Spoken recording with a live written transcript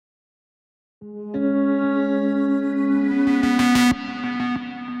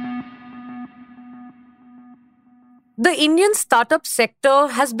The Indian startup sector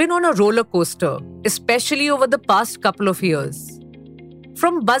has been on a roller coaster, especially over the past couple of years.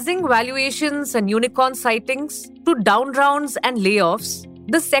 From buzzing valuations and unicorn sightings to down rounds and layoffs,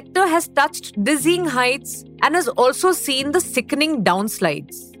 the sector has touched dizzying heights and has also seen the sickening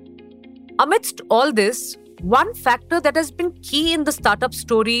downsides. Amidst all this, one factor that has been key in the startup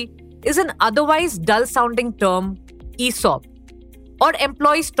story is an otherwise dull-sounding term, ESOP, or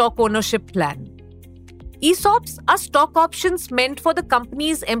Employee Stock Ownership Plan. ESOPs are stock options meant for the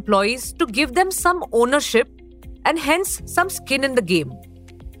company's employees to give them some ownership and hence some skin in the game.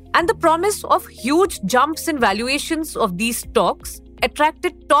 And the promise of huge jumps in valuations of these stocks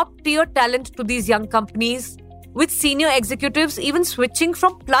attracted top-tier talent to these young companies, with senior executives even switching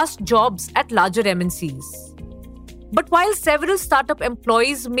from plus jobs at larger MNCs. But while several startup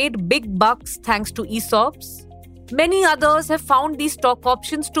employees made big bucks thanks to ESOPs, many others have found these stock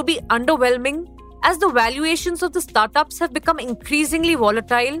options to be underwhelming as the valuations of the startups have become increasingly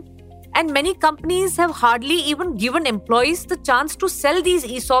volatile and many companies have hardly even given employees the chance to sell these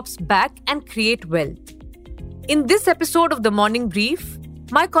ESOPs back and create wealth. In this episode of The Morning Brief,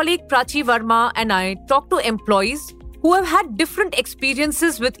 my colleague Prachi Verma and I talk to employees who have had different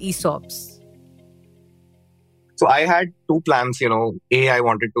experiences with ESOPs. So I had two plans, A, I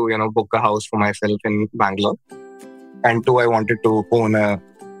wanted to, book a house for myself in Bangalore. And two, I wanted to own a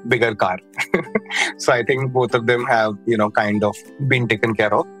bigger car. So I think both of them have, kind of been taken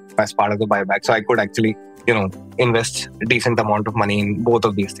care of as part of the buyback. So I could actually, invest a decent amount of money in both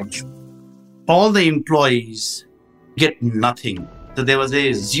of these things. All the employees get nothing. So there was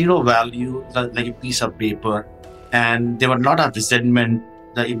a zero value, like a piece of paper, and there were a lot of resentment.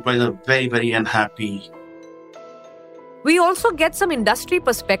 The employees are very, very unhappy. We also get some industry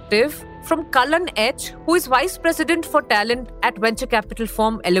perspective from Kallan H., who is Vice President for Talent at venture capital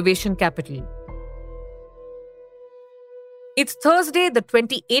firm Elevation Capital. It's Thursday, the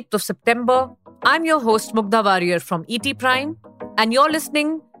 28th of September. I'm your host, Mugdha Warrior from ET Prime, and you're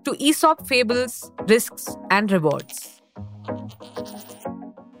listening to ESOP Fables, Risks and Rewards.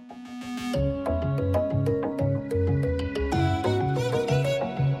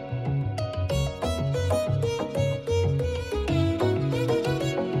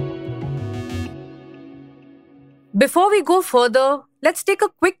 Before we go further, let's take a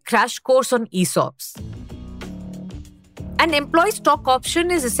quick crash course on ESOPs. An employee stock option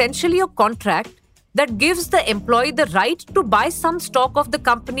is essentially a contract that gives the employee the right to buy some stock of the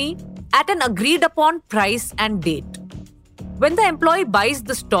company at an agreed upon price and date. When the employee buys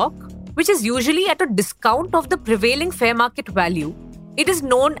the stock, which is usually at a discount of the prevailing fair market value, it is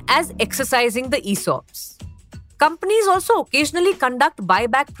known as exercising the ESOPs. Companies also occasionally conduct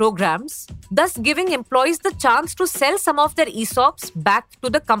buyback programs, thus giving employees the chance to sell some of their ESOPs back to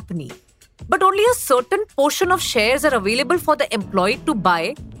the company. But only a certain portion of shares are available for the employee to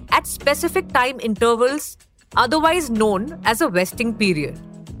buy at specific time intervals, otherwise known as a vesting period.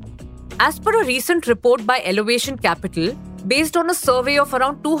 As per a recent report by Elevation Capital, based on a survey of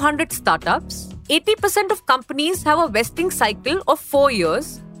around 200 startups, 80% of companies have a vesting cycle of 4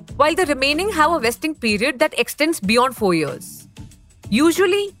 years, while the remaining have a vesting period that extends beyond 4 years.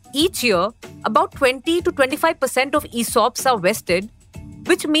 Usually, each year, about 20 to 25% of ESOPs are vested,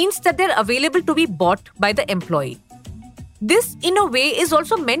 which means that they're available to be bought by the employee. This, in a way, is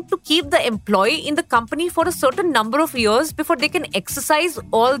also meant to keep the employee in the company for a certain number of years before they can exercise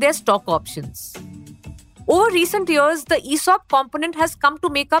all their stock options. Over recent years, the ESOP component has come to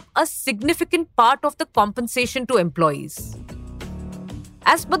make up a significant part of the compensation to employees.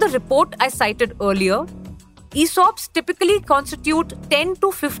 As per the report I cited earlier, ESOPs typically constitute 10 to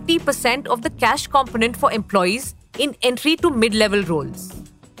 50% of the cash component for employees in entry to mid-level roles.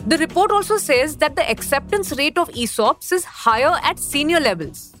 The report also says that the acceptance rate of ESOPs is higher at senior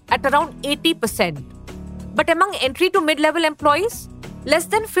levels, at around 80%. But among entry to mid-level employees, less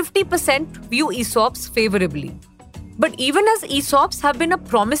than 50% view ESOPs favorably. But even as ESOPs have been a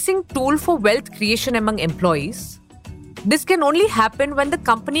promising tool for wealth creation among employees, this can only happen when the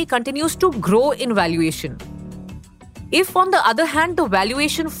company continues to grow in valuation. If, on the other hand, the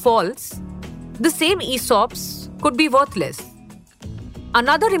valuation falls, the same ESOPs could be worthless.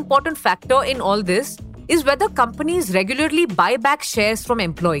 Another important factor in all this is whether companies regularly buy back shares from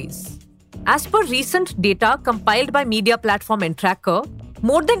employees. As per recent data compiled by media platform Entracker,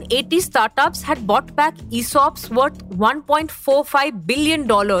 more than 80 startups had bought back ESOPs worth $1.45 billion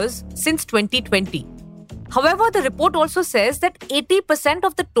since 2020. However, the report also says that 80%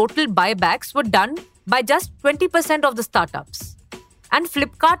 of the total buybacks were done by just 20% of the startups. And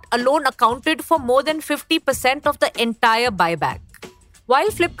Flipkart alone accounted for more than 50% of the entire buyback. While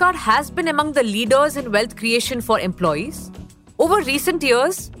Flipkart has been among the leaders in wealth creation for employees, over recent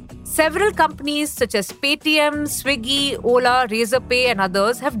years, several companies such as Paytm, Swiggy, Ola, Razorpay and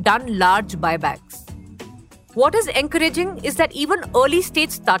others have done large buybacks. What is encouraging is that even early-stage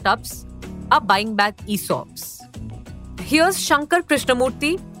startups are buying back ESOPs. Here's Shankar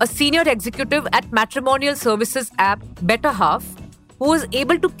Krishnamurthy, a senior executive at matrimonial services app Better Half, who was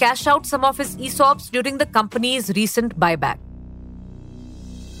able to cash out some of his ESOPs during the company's recent buyback.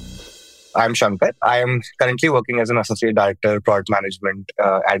 I'm Shankar. I am currently working as an associate director, product management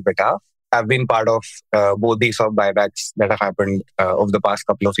at Better Half. I've been part of both the ESOP buybacks that have happened over the past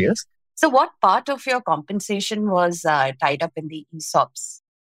couple of years. So what part of your compensation was tied up in the ESOPs?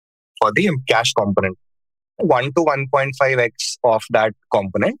 For the cash component, 1 to 1.5x of that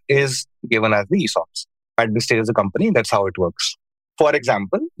component is given as the ESOPs. At this stage of the company, that's how it works. For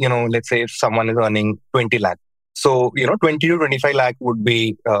example, let's say if someone is earning 20 lakh. So, 20 to 25 lakh would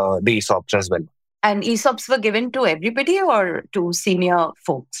be the ESOPs as well. And ESOPs were given to everybody or to senior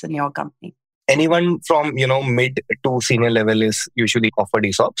folks in your company? Anyone from, mid to senior level is usually offered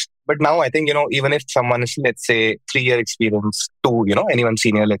ESOPs. But now I think, even if someone is, let's say, 3-year experience to, anyone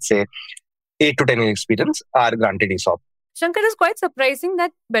senior, let's say, 8 to 10-year experience are granted ESOP. Shankar, is quite surprising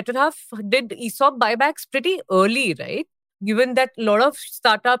that Better Half did ESOP buybacks pretty early, right? Given that a lot of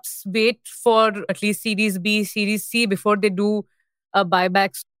startups wait for at least Series B, Series C before they do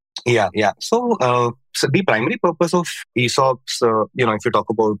buybacks. Yeah. So the primary purpose of ESOPs, if you talk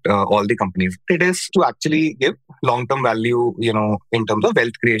about all the companies, it is to actually give long-term value, in terms of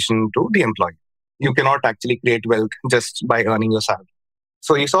wealth creation to the employee. You cannot actually create wealth just by earning your salary.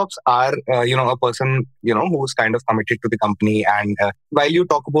 So ESOPs are, a person, who's kind of committed to the company. And while you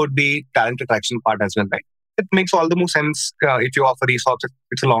talk about the talent attraction part as well, right? It makes all the more sense if you offer ESOPs.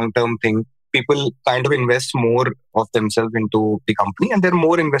 It's a long-term thing. People kind of invest more of themselves into the company and they're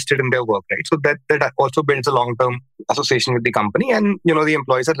more invested in their work, right? So that also builds a long-term association with the company. And, the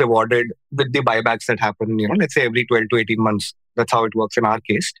employees are rewarded with the buybacks that happen, let's say every 12 to 18 months. That's how it works in our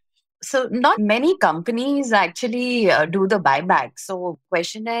case. So not many companies actually do the buyback. So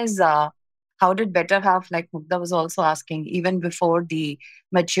question is, how did Better Half, like Mugdha was also asking, even before the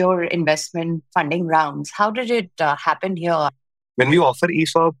mature investment funding rounds, how did it happen here? When we offer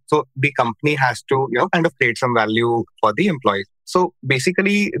ESOP, so the company has to, kind of create some value for the employees. So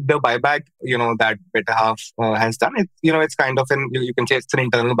basically the buyback, that Better Half has done, it's kind of you can say it's an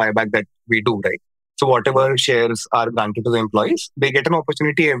internal buyback that we do, right? So whatever shares are granted to the employees, they get an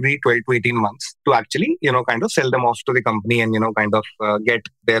opportunity every 12 to 18 months to actually, kind of sell them off to the company and, kind of get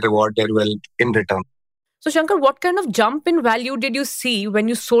their reward, their wealth in return. So Shankar, what kind of jump in value did you see when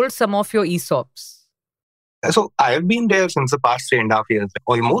you sold some of your ESOPs? So I've been there since the past 3.5 years.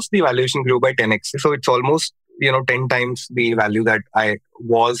 Almost the valuation grew by 10x. So it's almost, 10 times the value that I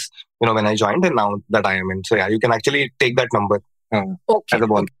was, when I joined and now that I am in. So yeah, you can actually take that number as a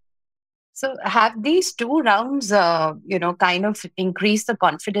ball. So have these two rounds, kind of increased the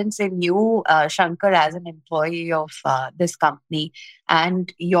confidence in you, Shankar, as an employee of this company,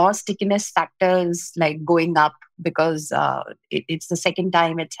 and your stickiness factors like going up because it's the second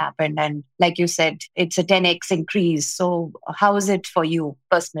time it's happened. And like you said, it's a 10x increase. So how is it for you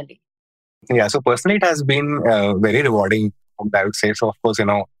personally? Yeah, so personally, it has been very rewarding, I would say. So of course,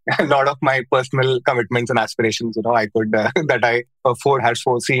 a lot of my personal commitments and aspirations, I could, that I had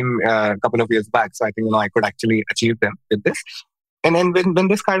foreseen a couple of years back. So I think, I could actually achieve them with this. And then when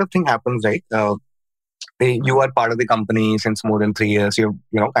this kind of thing happens, right, you are part of the company since more than 3 years. You've,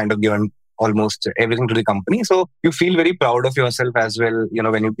 kind of given almost everything to the company. So you feel very proud of yourself as well,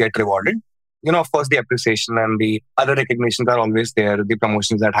 when you get rewarded. Of course, the appreciation and the other recognitions are always there, the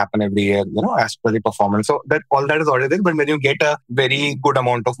promotions that happen every year, as per the performance. So that all that is already there. But when you get a very good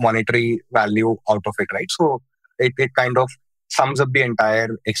amount of monetary value out of it, right? So it kind of sums up the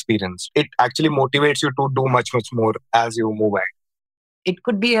entire experience. It actually motivates you to do much, much more as you move ahead. It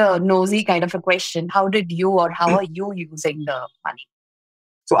could be a nosy kind of a question. How did you or how are you using the money?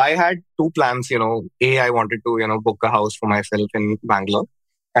 So I had two plans, A, I wanted to, book a house for myself in Bangalore.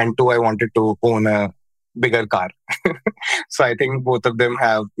 And 2, I wanted to own a bigger car. So I think both of them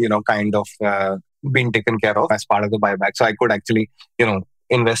have, kind of been taken care of as part of the buyback. So I could actually,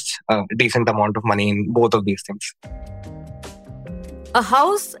 invest a decent amount of money in both of these things. A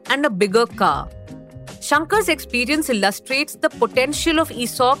house and a bigger car. Shankar's experience illustrates the potential of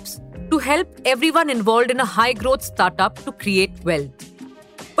ESOPs to help everyone involved in a high-growth startup to create wealth.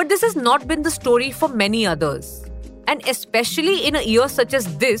 But this has not been the story for many others. And especially in a year such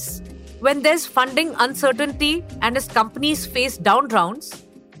as this, when there's funding uncertainty and as companies face down rounds,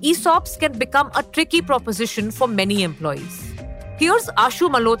 ESOPs can become a tricky proposition for many employees. Here's Ashu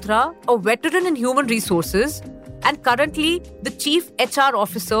Malhotra, a veteran in human resources and currently the chief HR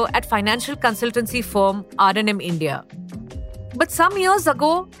officer at financial consultancy firm R&M India. But some years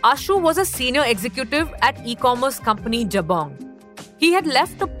ago, Ashu was a senior executive at e-commerce company Jabong. He had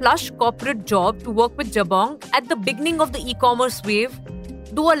left a plush corporate job to work with Jabong at the beginning of the e-commerce wave,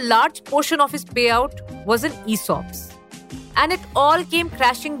 though a large portion of his payout was in ESOPs. And it all came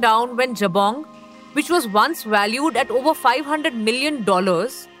crashing down when Jabong, which was once valued at over $500 million,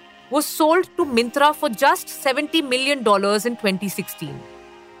 was sold to Myntra for just $70 million in 2016.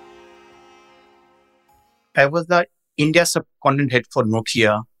 I was the India subcontinent head for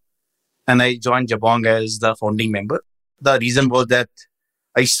Nokia, and I joined Jabong as the founding member. The reason was that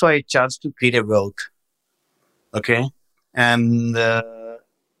I saw a chance to create a wealth. Okay. And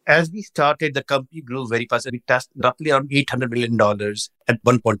as we started, the company grew very fast. We touched roughly around $800 million at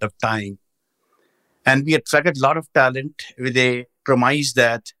one point of time. And we attracted a lot of talent with a promise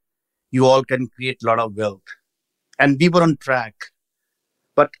that you all can create a lot of wealth. And we were on track.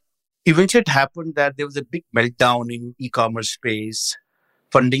 But eventually it happened that there was a big meltdown in e-commerce space.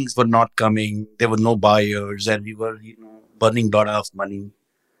 Fundings were not coming. There were no buyers, and we were, burning a lot of money.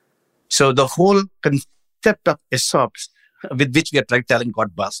 So the whole concept of ESOPs with which we attract talent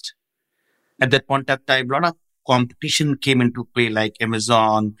got bust. At that point of time, a lot of competition came into play, like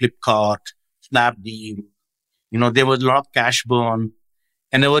Amazon, Flipkart, Snapdeal. There was a lot of cash burn.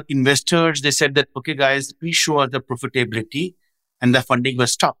 And our investors, they said that, okay, guys, please show us the profitability, and the funding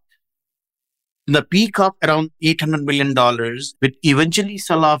was stopped. In the peak of around $800 million, which eventually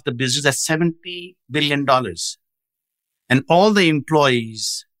sell off the business at $70 billion. And all the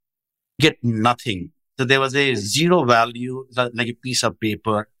employees get nothing. So there was a zero value, like a piece of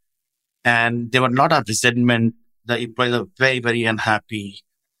paper. And there were a lot of resentment. The employees were very, very unhappy.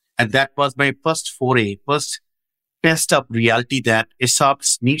 And that was my first test of reality that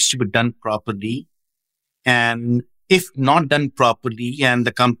ESOPs needs to be done properly. And if not done properly and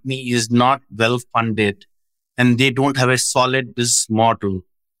the company is not well funded and they don't have a solid business model,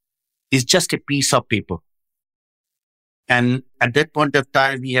 it's just a piece of paper. And at that point of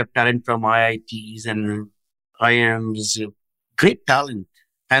time, we have talent from IITs and IIMs, great talent,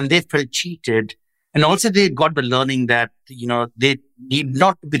 and they felt cheated. And also they got the learning that, they need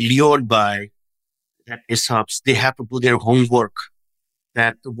not to be lured by that ESOPs. They have to do their homework.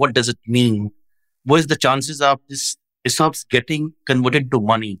 That what does it mean? What is the chances of this ESOPs getting converted to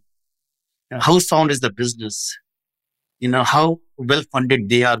money? How sound is the business? How well funded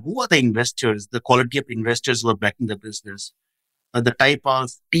they are. Who are the investors? The quality of investors who are backing the business, the type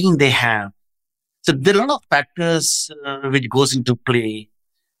of team they have. So there are a lot of factors which goes into play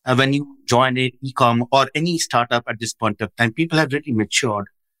when you join an e-com or any startup at this point of time. People have really matured.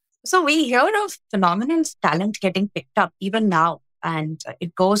 So we hear of phenomenal talent getting picked up even now, and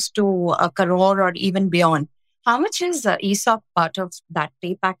it goes to 1 crore or even beyond. How much is ESOP part of that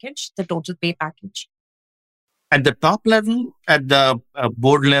pay package, the total pay package? At the top level, at the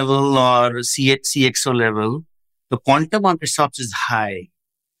board level or CXO level, the quantum of ESOPs is high.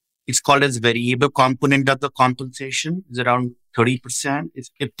 It's called as variable component of the compensation. It's around 30%.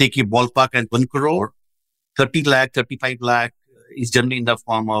 If take a ballpark as 1 crore, 30 lakh, 35 lakh is generally in the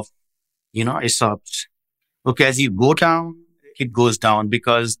form of, ESOPs. Okay, as you go down, it goes down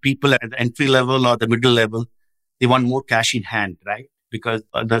because people at the entry level or the middle level, they want more cash in hand, right? Because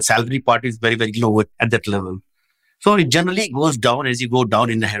the salary part is very, very low at that level. So it generally goes down as you go down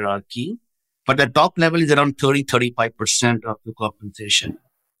in the hierarchy. But the top level is around 30-35% of the compensation.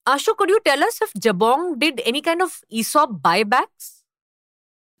 Ashu, could you tell us if Jabong did any kind of ESOP buybacks?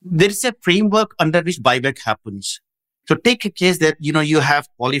 There is a framework under which buyback happens. So take a case that, you have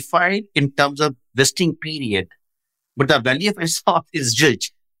qualified in terms of vesting period, but the value of ESOP is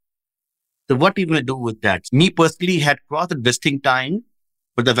judged. So what we will do with that? Me personally had crossed the vesting time,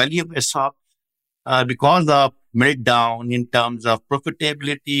 but the value of ESOP, because of meltdown in terms of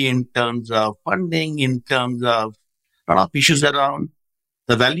profitability, in terms of funding, in terms of a lot of issues around,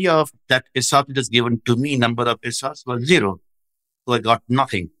 the value of that ESOP that is given to me, number of ESOPs was zero. So I got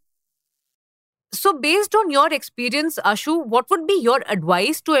nothing. So based on your experience, Ashu, what would be your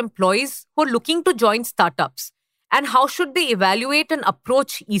advice to employees who are looking to join startups? And how should they evaluate and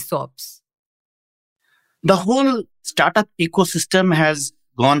approach ESOPs? The whole startup ecosystem has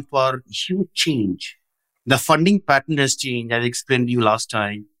gone for huge change. The funding pattern has changed. I explained to you last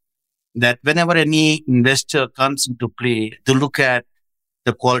time that whenever any investor comes into play, to look at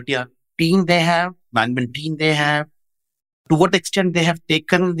the quality of team they have, management team they have, to what extent they have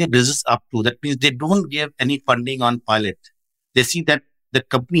taken their business up to. That means they don't give any funding on pilot. They see that the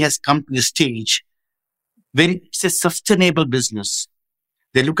company has come to the stage When it's a sustainable business,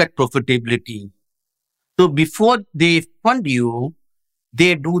 they look at profitability. So before they fund you,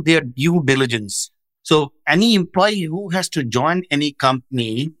 they do their due diligence. So any employee who has to join any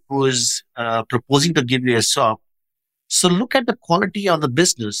company who is proposing to give you a ESOP, so look at the quality of the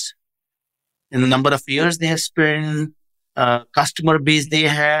business, in the number of years they have spent, customer base they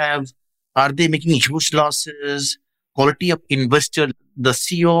have, are they making huge losses, quality of investor, the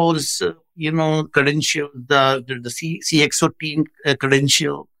CEO's, credential, the CXO team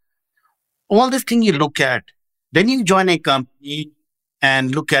credential, all these things you look at. Then you join a company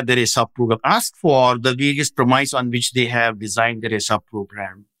and look at their ESOP program. Ask for the various premise on which they have designed their ESOP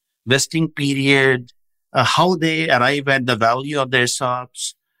program, vesting period, how they arrive at the value of their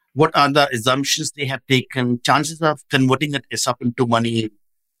ESOPs, what are the assumptions they have taken, chances of converting that ESOP into money,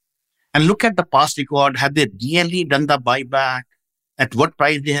 and look at the past record. Have they really done the buyback? At what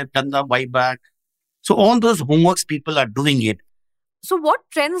price they have done the buyback? So all those homeworks, people are doing it. So, what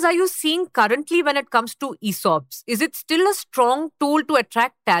trends are you seeing currently when it comes to ESOPs? Is it still a strong tool to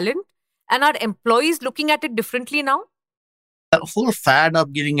attract talent? And are employees looking at it differently now? The whole fad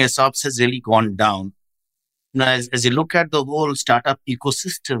of giving ESOPs has really gone down. Now, as you look at the whole startup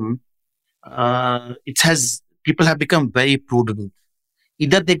ecosystem, people have become very prudent.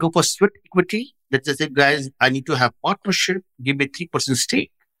 Either they go for sweat equity, that they say, guys, I need to have partnership, give me 3%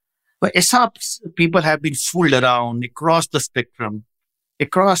 stake. But ESOPs, people have been fooled around across the spectrum,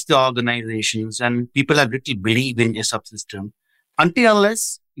 across the organizations, and people have really believed in ESOP system. Until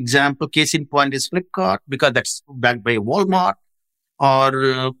unless, example, case in point is Flipkart, because that's backed by Walmart,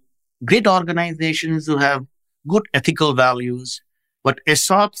 or great organizations who have good ethical values. But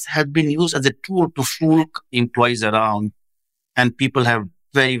ESOPs have been used as a tool to fool employees around, and people have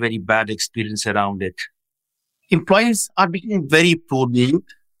very, very bad experience around it. Employees are becoming very prudent,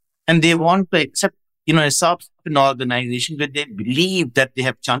 and they want to accept, ESOPs in organizations where they believe that they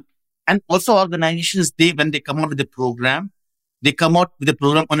have chance. And also organizations, when they come out with a program, they come out with a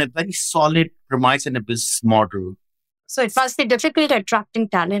program on a very solid premise and a business model. So it must be difficult attracting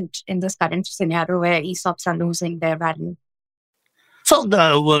talent in this current scenario where ESOPs are losing their value. So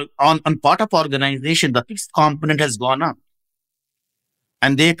on part of organization, the fixed component has gone up.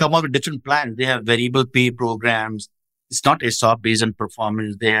 And they come up with different plans. They have variable pay programs. It's not ESOP based on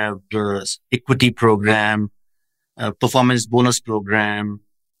performance. They have equity program, performance bonus program.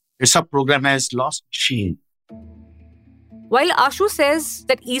 ESOP program has lost sheen. While Ashu says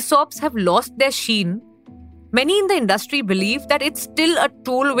that ESOPs have lost their sheen, many in the industry believe that it's still a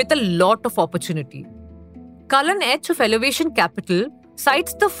tool with a lot of opportunity. Cullen H. of Elevation Capital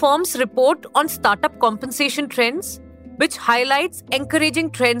cites the firm's report on startup compensation trends, which highlights encouraging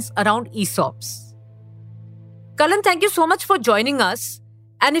trends around ESOPs. Cullen, thank you so much for joining us.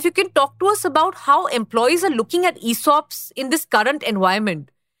 And if you can talk to us about how employees are looking at ESOPs in this current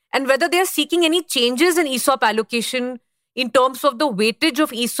environment and whether they are seeking any changes in ESOP allocation in terms of the weightage of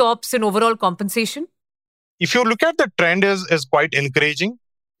ESOPs in overall compensation? If you look at the trend is quite encouraging.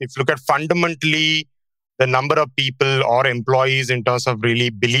 If you look at fundamentally the number of people or employees in terms of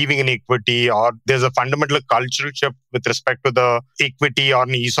really believing in equity, or there's a fundamental cultural shift with respect to the equity or an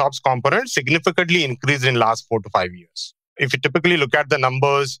ESOPs component significantly increased in last 4 to 5 years. If you typically look at the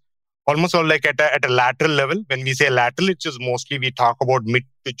numbers, almost all like at a lateral level, when we say lateral, it's just mostly we talk about mid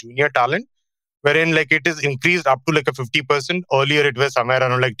to junior talent, wherein like it is increased up to like a 50%. Earlier, it was somewhere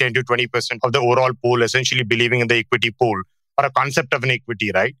around like 10 to 20% of the overall pool, essentially believing in the equity pool or a concept of an equity,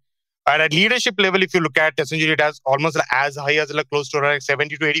 right? And at leadership level, if you look at, essentially it has almost as high as like close to like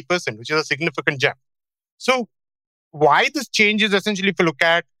 70 to 80%, which is a significant jump. So why this change is essentially, if you look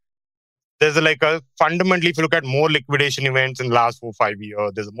at, there's fundamentally, if you look at more liquidation events in the last 4 or 5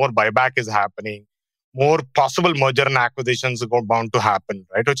 years, there's more buyback is happening, more possible merger and acquisitions are bound to happen,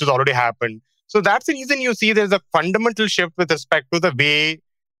 right? Which has already happened. So that's the reason you see there's a fundamental shift with respect to the way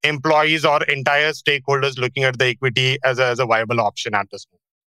employees or entire stakeholders looking at the equity as a viable option at this moment.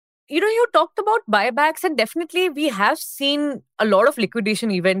 You talked about buybacks, and definitely we have seen a lot of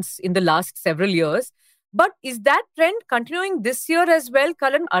liquidation events in the last several years. But is that trend continuing this year as well,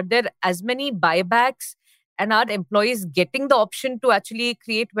 Cullen? Are there as many buybacks, and are employees getting the option to actually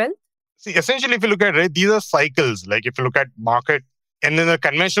create wealth? See, essentially, if you look at it, these are cycles. Like if you look at market, and then the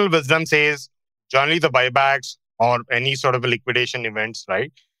conventional wisdom says generally the buybacks or any sort of a liquidation events,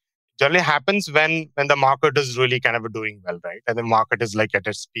 right, generally happens when the market is really kind of doing well, right? And the market is like at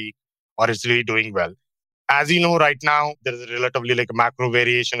its peak or it's really doing well. As you know, right now, there is relatively like a macro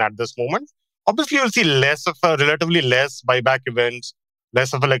variation at this moment. Obviously, you'll see relatively less buyback events,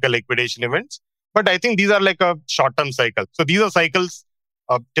 less of a liquidation events. But I think these are like a short-term cycle. So these are cycles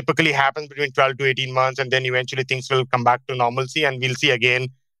typically happens between 12 to 18 months, and then eventually things will come back to normalcy, and we'll see again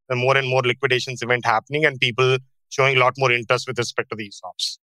the more and more liquidations event happening and people showing a lot more interest with respect to the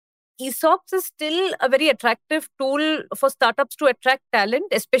ESOPs. ESOPs is still a very attractive tool for startups to attract talent,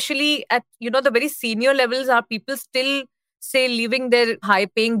 especially at, the very senior levels. Are people still, say, leaving their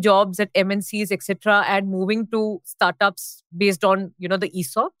high-paying jobs at MNCs, etc., and moving to startups based on, the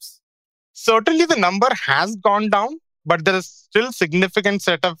ESOPs? Certainly, the number has gone down, but there is still significant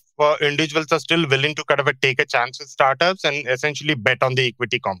set of individuals are still willing to kind of take a chance with startups and essentially bet on the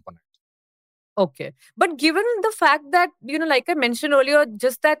equity component. Okay. But given the fact that, like I mentioned earlier,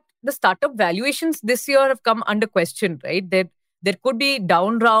 just that the startup valuations this year have come under question, right? There could be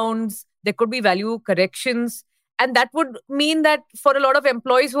down rounds, there could be value corrections. And that would mean that for a lot of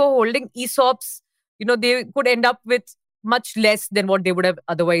employees who are holding ESOPs, they could end up with much less than what they would have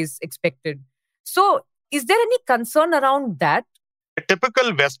otherwise expected. So is there any concern around that? A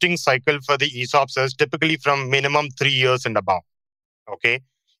typical vesting cycle for the ESOPs is typically from minimum 3 years and above. Okay.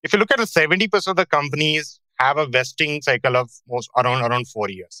 If you look at the 70% of the companies have a vesting cycle of around 4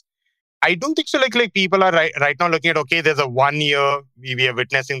 years. I don't think so. Like people are right now looking at, okay, there's a 1 year, we are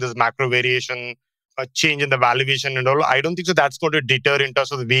witnessing this macro variation, a change in the valuation and all. I don't think so that's going to deter in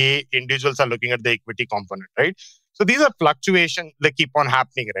terms of the way individuals are looking at the equity component, right? So these are fluctuations that keep on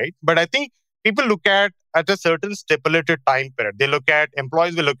happening, right? But I think people look at a certain stipulated time period.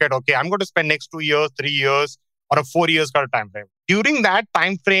 Employees will look at, okay, I'm going to spend next 2 years, 3 years, or a 4 years kind of time frame. During that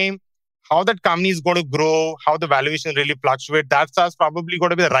time frame, how that company is going to grow, how the valuation really fluctuate, that's probably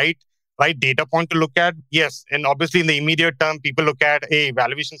going to be the right data point to look at. Yes, and obviously in the immediate term, people look at, hey,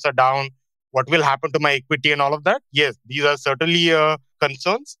 valuations are down. What will happen to my equity and all of that? Yes, these are certainly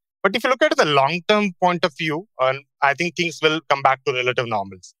concerns. But if you look at the long-term point of view, I think things will come back to relative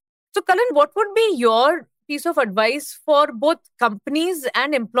normals. So, Kalan, what would be your piece of advice for both companies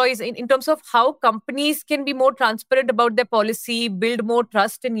and employees in terms of how companies can be more transparent about their policy, build more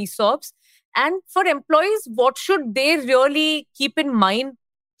trust in ESOPs? And for employees, what should they really keep in mind?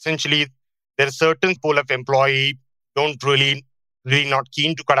 Essentially, there is a certain pool of employee don't really not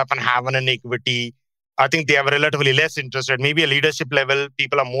keen to cut up and have an equity. I think they have relatively less interested. Maybe a leadership level,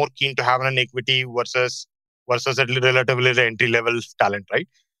 people are more keen to have an equity versus a relatively entry level talent, right?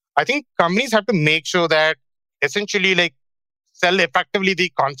 I think companies have to make sure that essentially sell effectively the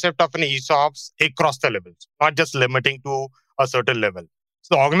concept of an ESOPs across the levels, not just limiting to a certain level.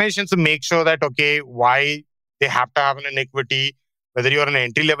 So organizations make sure that, okay, why they have to have an equity, whether you're an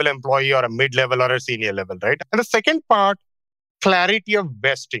entry level employee or a mid level or a senior level, right? And the second part, clarity of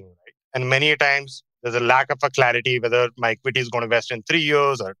vesting, right? And many times there's a lack of a clarity whether my equity is going to vest in 3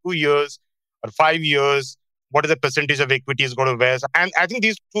 years or 2 years or 5 years. What is the percentage of equity is going to vest? And I think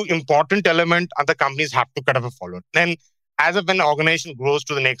these two important elements other companies have to kind of follow. Then as of when an organization grows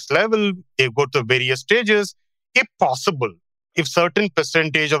to the next level, they go to various stages. If possible, if certain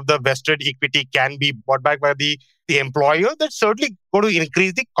percentage of the vested equity can be bought back by the employer, that's certainly going to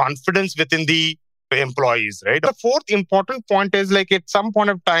increase the confidence within the employees, right? The fourth important point is at some point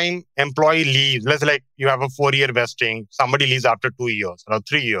of time, employee leaves. Let's say you have a 4-year vesting, somebody leaves after 2 years or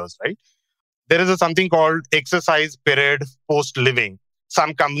 3 years, right? There is something called exercise period post-living.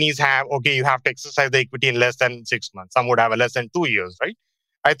 Some companies have, okay, you have to exercise the equity in less than 6 months. Some would have a less than 2 years, right?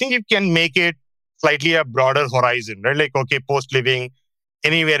 I think you can make it slightly a broader horizon, right? Okay, post-living,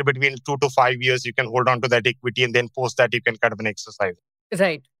 anywhere between 2 to 5 years, you can hold on to that equity, and then post that, you can kind of an exercise.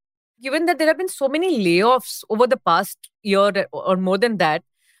 Right. Given that there have been so many layoffs over the past year or more than that,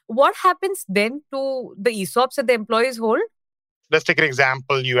 what happens then to the ESOPs that the employees hold? Let's take an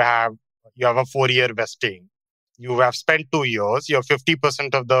example. You have a 4-year vesting. You have spent 2 years. Your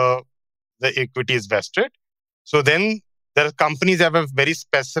 50% of the equity is vested. So then there are companies that have a very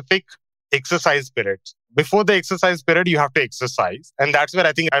specific exercise period. Before the exercise period, you have to exercise. And that's where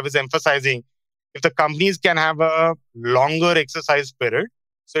I think I was emphasizing, if the companies can have a longer exercise period,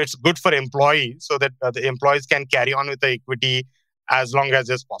 so it's good for employees so that the employees can carry on with the equity as long as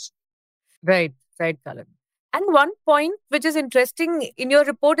is possible. Right, Kalan. And one point which is interesting in your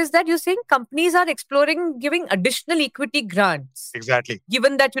report is that you're saying companies are exploring giving additional equity grants. Exactly.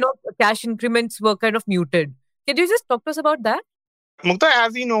 Given that, cash increments were kind of muted. Can you just talk to us about that? Mukta,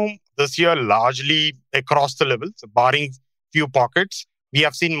 as you know, this year largely across the levels, barring few pockets, we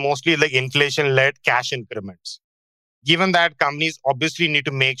have seen mostly inflation-led cash increments. Given that companies obviously need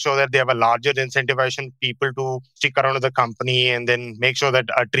to make sure that they have a larger incentivization people to stick around with the company and then make sure that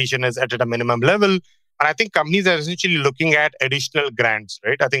attrition is at a minimum level. And I think companies are essentially looking at additional grants,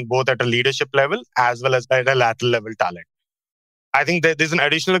 right? I think both at a leadership level as well as at a lateral level talent. I think that there's an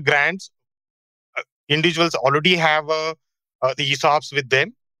additional grants. Individuals already have a the ESOPs with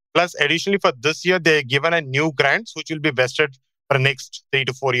them. Plus, additionally, for this year, they're given a new grants which will be vested for next 3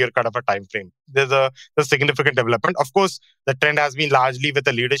 to 4 year kind of a time frame. There's a significant development. Of course, the trend has been largely with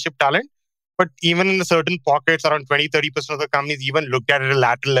the leadership talent, but even in certain pockets, around 20-30% of the companies even looked at it at a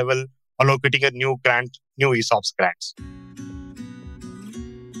lateral level, allocating a new ESOPs grants.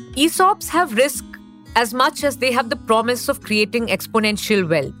 ESOPs have risk as much as they have the promise of creating exponential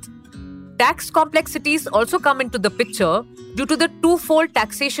wealth. Tax complexities also come into the picture due to the twofold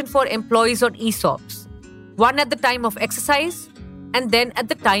taxation for employees on ESOPs, one at the time of exercise and then at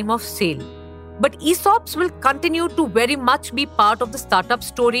the time of sale. But ESOPs will continue to very much be part of the startup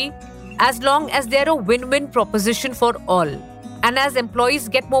story as long as they're a win-win proposition for all. And as employees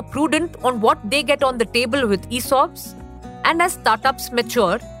get more prudent on what they get on the table with ESOPs, and as startups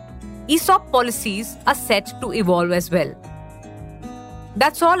mature, ESOP policies are set to evolve as well.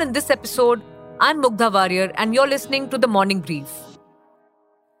 That's all in this episode. I'm Mugdha Warrior and you're listening to The Morning Brief.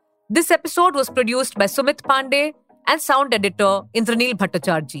 This episode was produced by Sumit Pandey and sound editor Indranil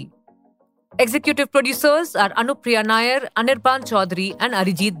Bhattacharjee. Executive producers are Anupriya Nair, Anirban Chaudhary and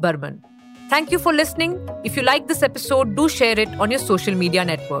Arijit Burman. Thank you for listening. If you like this episode, do share it on your social media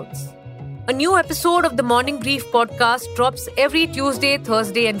networks. A new episode of The Morning Brief podcast drops every Tuesday,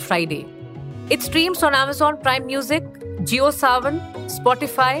 Thursday and Friday. It streams on Amazon Prime Music, JioSaavn,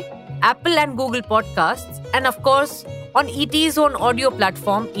 Spotify, Apple and Google Podcasts, and of course, on ET's own audio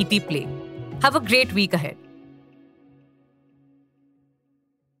platform, ET Play. Have a great week ahead.